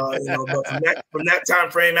 But from that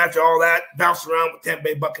time frame, after all that, bounced around with Tampa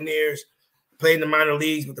Bay Buccaneers, played in the minor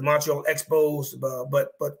leagues with the Montreal Expos.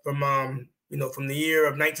 But from the year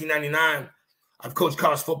of 1999, I've coached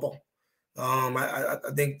college football. I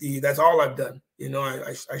think that's all I've done.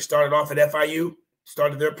 I started off at FIU.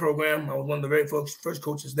 Started their program. I was one of the very first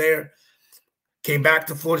coaches there. Came back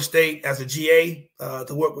to Florida State as a GA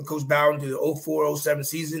to work with Coach Bowden through the 04-07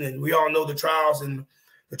 season. And we all know the trials and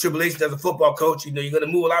the tribulations as a football coach. You're going to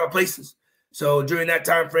move a lot of places. So during that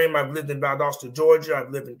time frame, I've lived in Valdosta, Georgia.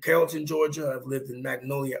 I've lived in Carrollton, Georgia. I've lived in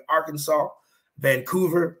Magnolia, Arkansas,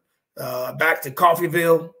 Vancouver, back to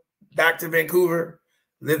Coffeyville, back to Vancouver.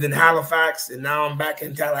 Lived in Halifax, and now I'm back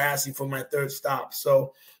in Tallahassee for my 3rd stop.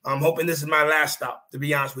 So I'm hoping this is my last stop, to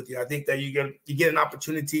be honest with you. I think that you get an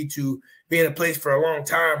opportunity to be in a place for a long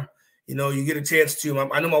time. You get a chance to.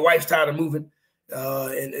 I know my wife's tired of moving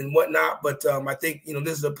and whatnot, but I think,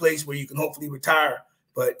 this is a place where you can hopefully retire.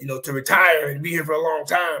 But, to retire and be here for a long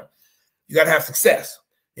time, you got to have success.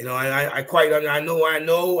 You know, I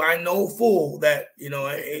know full that, you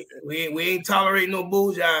know, we ain't tolerating no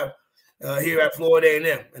bull job here at Florida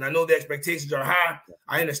A&M. And I know the expectations are high.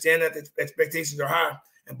 I understand that the expectations are high.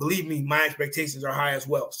 And believe me, my expectations are high as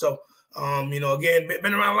well. So, you know, again,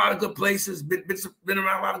 been around a lot of good places, been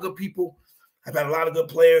around a lot of good people. I've had a lot of good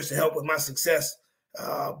players to help with my success.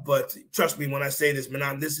 But trust me when I say this,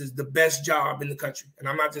 man, this is the best job in the country. And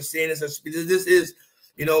I'm not just saying this. This is,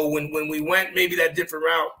 you know, when we went maybe that different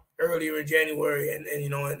route earlier in January, and you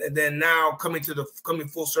know, and then now coming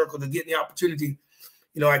full circle to getting the opportunity,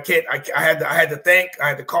 you know, I had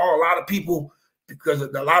to call a lot of people because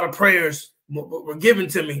a lot of prayers were given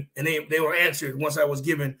to me, and they were answered once I was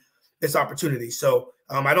given this opportunity. So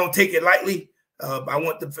I don't take it lightly. I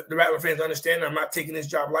want the Rattler fans to understand I'm not taking this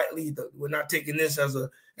job lightly. We're not taking this as a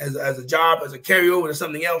job, as a carryover to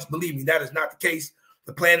something else. Believe me, that is not the case.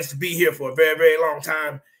 The plan is to be here for a very, very long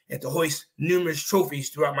time and to hoist numerous trophies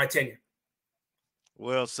throughout my tenure.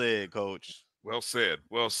 Well said, Coach. Well said.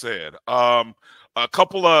 Well said. A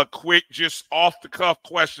couple of quick, just off-the-cuff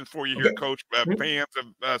questions for you here, Coach. Fans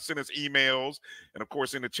have sent us emails, and, of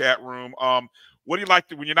course, in the chat room. What do you like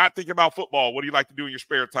to, when you're not thinking about football, what do you like to do in your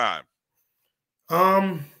spare time?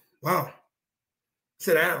 Wow.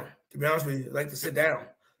 Sit down. To be honest with you, I like to sit down.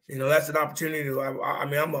 You know, that's an opportunity. I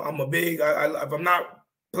mean, I'm a big. If I'm not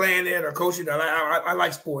playing it or coaching, I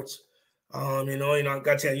like sports. You know, I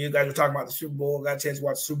got a chance. You guys were talking about the Super Bowl. Got a chance to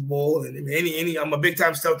watch the Super Bowl, and I'm a big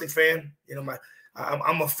time Celtic fan. You know,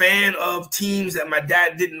 I'm a fan of teams that my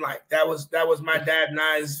dad didn't like. That was my dad and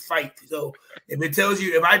I's fight. So if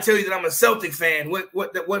I tell you that I'm a Celtic fan,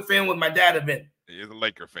 what fan would my dad have been? He's a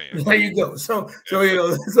Laker fan. There you go. So you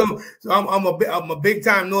know, so I'm a big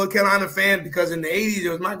time North Carolina fan because in the '80s it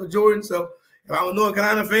was Michael Jordan. So if I'm a North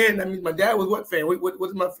Carolina fan, that means my dad was what fan?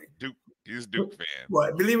 What's my fan? Duke. He's a Duke fan.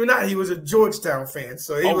 Well, believe it or not, he was a Georgetown fan.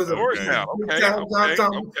 So he was Georgetown. Okay.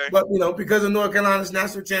 But you know, because of North Carolina's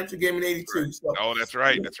national championship game in '82. Right. So, that's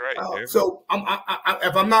right. That's right. So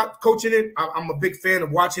if I'm not coaching it, I'm a big fan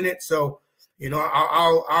of watching it. So. You know,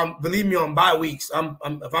 I'll believe me, on bye weeks,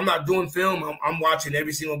 if I'm not doing film, I'm watching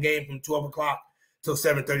every single game from 12 o'clock till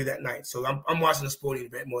 7:30 that night. So I'm watching a sporting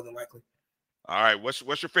event more than likely. All right, what's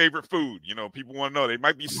your favorite food? You know, people want to know. They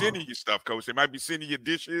might be sending you stuff, Coach. They might be sending you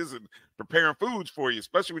dishes and preparing foods for you,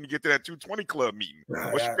 especially when you get to that 220 Club meeting.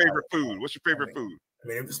 What's your favorite food? What's your favorite food? I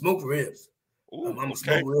mean, it's smoked ribs. Ooh, I'm a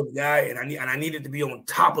smoked rib guy, and I need it to be on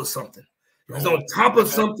top of something. If it's on top of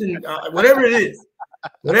something, whatever it is.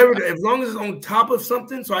 As long as it's on top of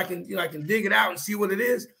something, so I can dig it out and see what it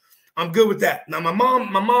is, I'm good with that. Now my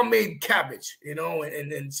mom made cabbage, you know,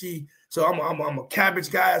 and she, so I'm a cabbage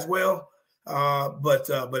guy as well. But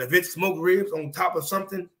if it's smoked ribs on top of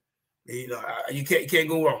something, you know, you can't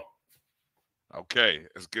go wrong. Okay,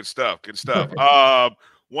 that's good stuff. Good stuff.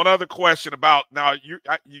 One other question about now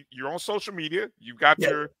you're on social media. You've got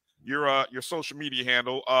your social media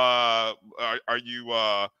handle. Are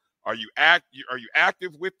you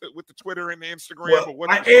active with the Twitter and the Instagram? Well, or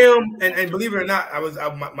what? I am, and believe it or not,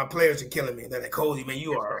 my players are killing me. They're like, Colzie, man,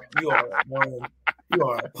 you are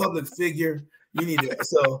a public figure. You need to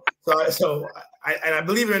so I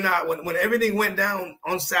believe it or not, when everything went down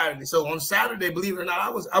on Saturday. So on Saturday, believe it or not,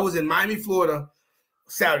 I was in Miami, Florida.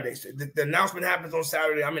 Saturday, so the announcement happens on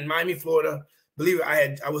Saturday. I'm in Miami, Florida. Believe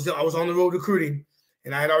it, I was on the road recruiting,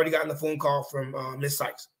 and I had already gotten a phone call from Miss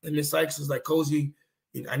Sykes, and Miss Sykes was like, Colzie,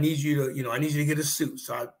 I need you to get a suit.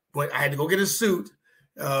 So I had to go get a suit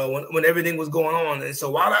when everything was going on. And so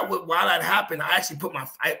while that happened, I actually put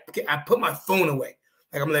my phone away.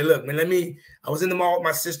 Like, I'm like, look, man, I was in the mall with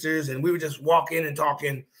my sisters and we were just walking and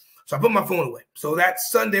talking. So I put my phone away. So that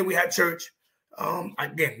Sunday we had church.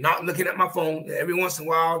 Again, not looking at my phone. Every once in a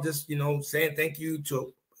while, just, you know, saying thank you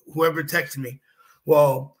to whoever texted me.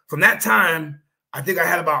 Well, from that time, I think I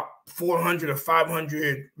had about 400 or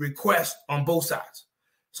 500 requests on both sides.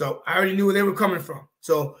 So I already knew where they were coming from.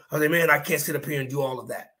 So I was like, man, I can't sit up here and do all of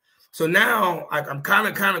that. So now I'm kind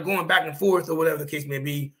of going back and forth or whatever the case may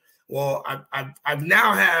be. Well, I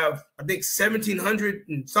now have, I think, 1,700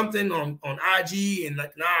 and something on IG, and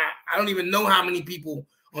like, I don't even know how many people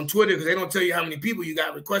on Twitter because they don't tell you how many people you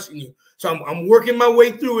got requesting you. So I'm working my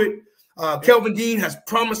way through it. Kelvin Dean has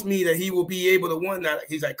promised me that he will be able to one that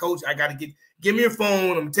he's like, Coach, I got to give me your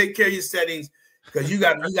phone. I'm gonna take care of your settings because you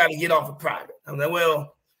got to get off of private. I'm like,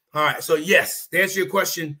 well, all right. So yes, to answer your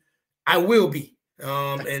question, I will be,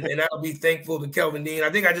 and I'll be thankful to Kelvin Dean. I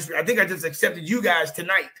think I just accepted you guys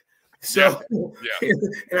tonight. So, yeah.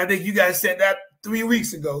 And I think you guys said that 3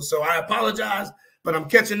 weeks ago. So I apologize, but I'm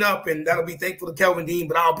catching up, and that'll be thankful to Kelvin Dean.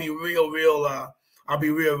 But I'll be real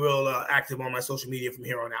active on my social media from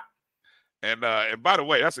here on out. And by the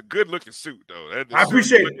way, that's a good looking suit though. I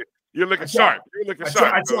appreciate it. You're looking sharp. You're looking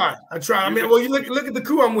sharp. I try. I mean, well, you look at the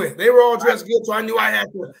crew I'm with. They were all dressed good, so I knew I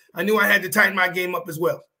had to tighten my game up as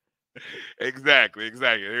well. Exactly.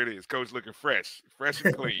 There it is. Coach looking fresh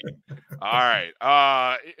and clean. All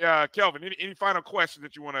right. Kelvin, any final questions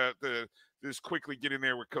that you want to just quickly get in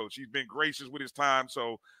there with Coach? He's been gracious with his time.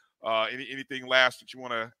 So anything last that you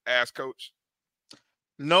want to ask Coach?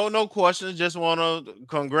 No questions. Just want to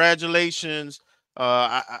congratulations.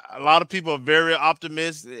 A lot of people are very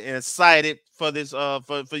optimistic and excited for this,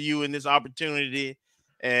 for you in this opportunity,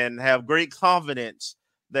 and have great confidence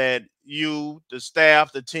that you, the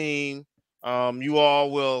staff, the team, you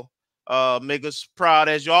all will make us proud,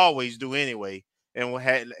 as you always do anyway, and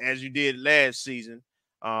as you did last season.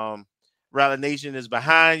 Rattler Nation is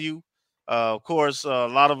behind you. Of course, a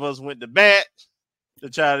lot of us went to bat to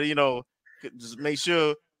try to, just make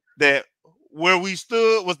sure that where we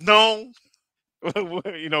stood was known.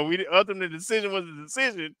 We ultimately the decision was the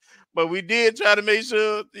decision, but we did try to make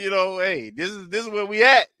sure, hey, this is where we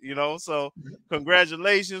at, So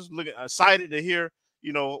congratulations. Looking excited to hear,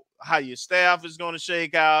 how your staff is going to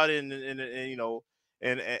shake out, and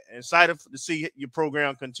excited to see your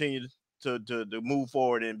program continue to move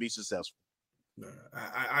forward and be successful.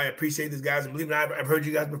 I appreciate this, guys. And believe me, I've heard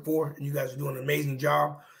you guys before, and you guys are doing an amazing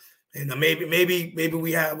job. And maybe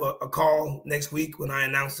we have a call next week when I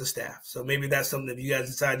announce the staff. So maybe that's something that you guys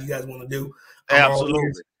decide you guys want to do.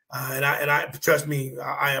 Absolutely. And I trust me,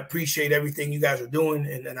 I appreciate everything you guys are doing,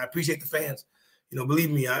 and I appreciate the fans.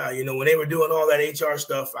 Believe me, when they were doing all that HR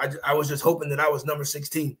stuff, I was just hoping that I was number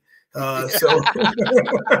 16. So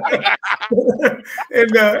and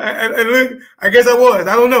look, I guess I was.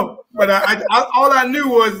 I don't know, but all I knew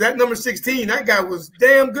was that number 16. That guy was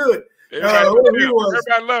damn good. Everybody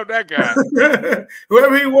loved that guy.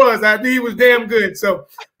 Whoever he was, I knew he was damn good. So,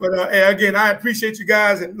 but again, I appreciate you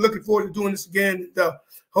guys and looking forward to doing this again.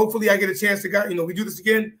 Hopefully, I get a chance to we do this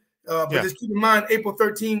again. But just keep in mind, April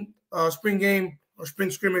 13th, spring game or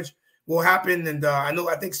spring scrimmage will happen, and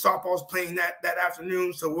I think softball's playing that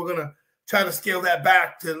afternoon, so we're gonna try to scale that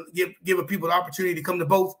back to give people the opportunity to come to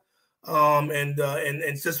both. And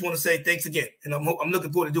just want to say thanks again, and I'm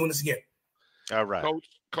looking forward to doing this again. All right,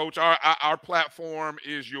 Coach, our platform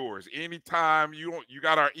is yours. Anytime you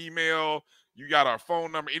got our email, you got our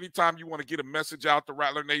phone number. Anytime you want to get a message out to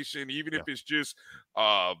Rattler Nation, even if it's just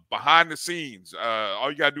behind the scenes,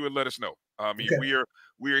 all you gotta do is let us know. I mean, we are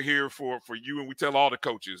here for you, and we tell all the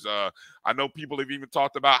coaches. I know people have even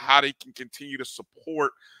talked about how they can continue to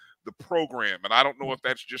support the program, and I don't know if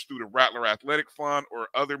that's just through the Rattler Athletic Fund or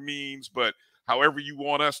other means, but however you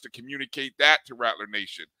want us to communicate that to Rattler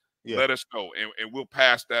Nation. Let us know, and we'll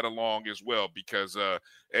pass that along as well, because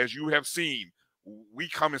as you have seen, we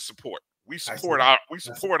come and support. We support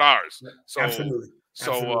ours. So Absolutely.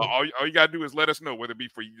 all you gotta do is let us know, whether it be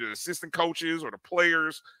for the assistant coaches or the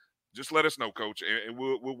players. Just let us know, Coach, and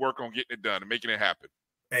we'll work on getting it done and making it happen.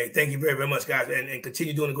 Hey, thank you very, very much, guys, and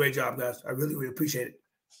continue doing a great job, guys. I really, really appreciate it.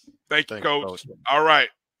 Thank you, Coach. All right.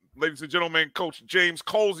 Ladies and gentlemen, Coach James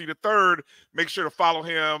Colzie III. Make sure to follow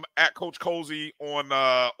him at Coach Colzie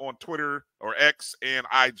on Twitter or X and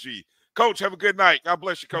IG. Coach, have a good night. God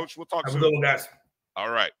bless you, Coach. We'll talk soon. Have a good one, guys. All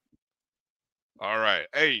right.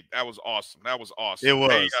 Hey, that was awesome. It was.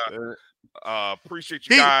 Hey, appreciate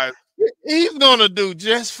you guys. He's gonna do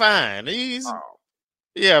just fine. Man.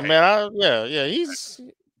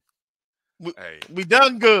 We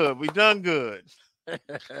done good.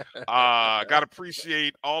 Gotta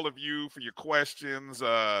appreciate all of you for your questions.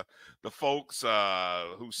 The folks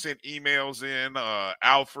who sent emails in,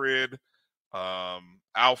 Alfred,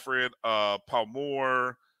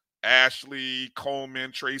 Palmore, Ashley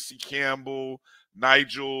Coleman, Tracy Campbell,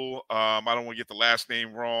 Nigel. I don't want to get the last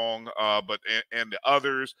name wrong, but the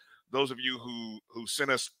others. Those of you who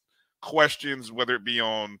sent us questions, whether it be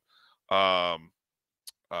on the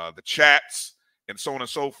chats and so on and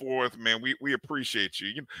so forth, man, we appreciate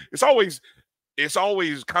you. It's always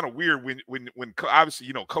kind of weird when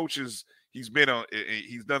obviously, coaches, he's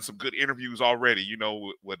done some good interviews already,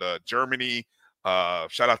 with Germany.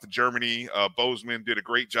 Shout out to Germany. Bozeman did a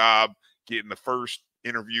great job getting the first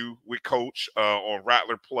interview with Coach on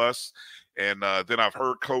Rattler Plus. And then I've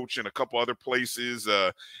heard Coach in a couple other places.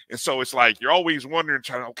 And so it's like you're always wondering,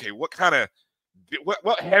 okay, what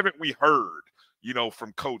haven't we heard,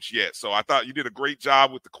 from Coach yet? So I thought you did a great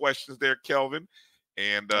job with the questions there, Kelvin.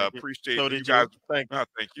 And appreciate you guys. Thank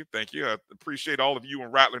you. I appreciate all of you in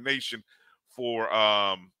Rattler Nation for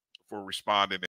responding.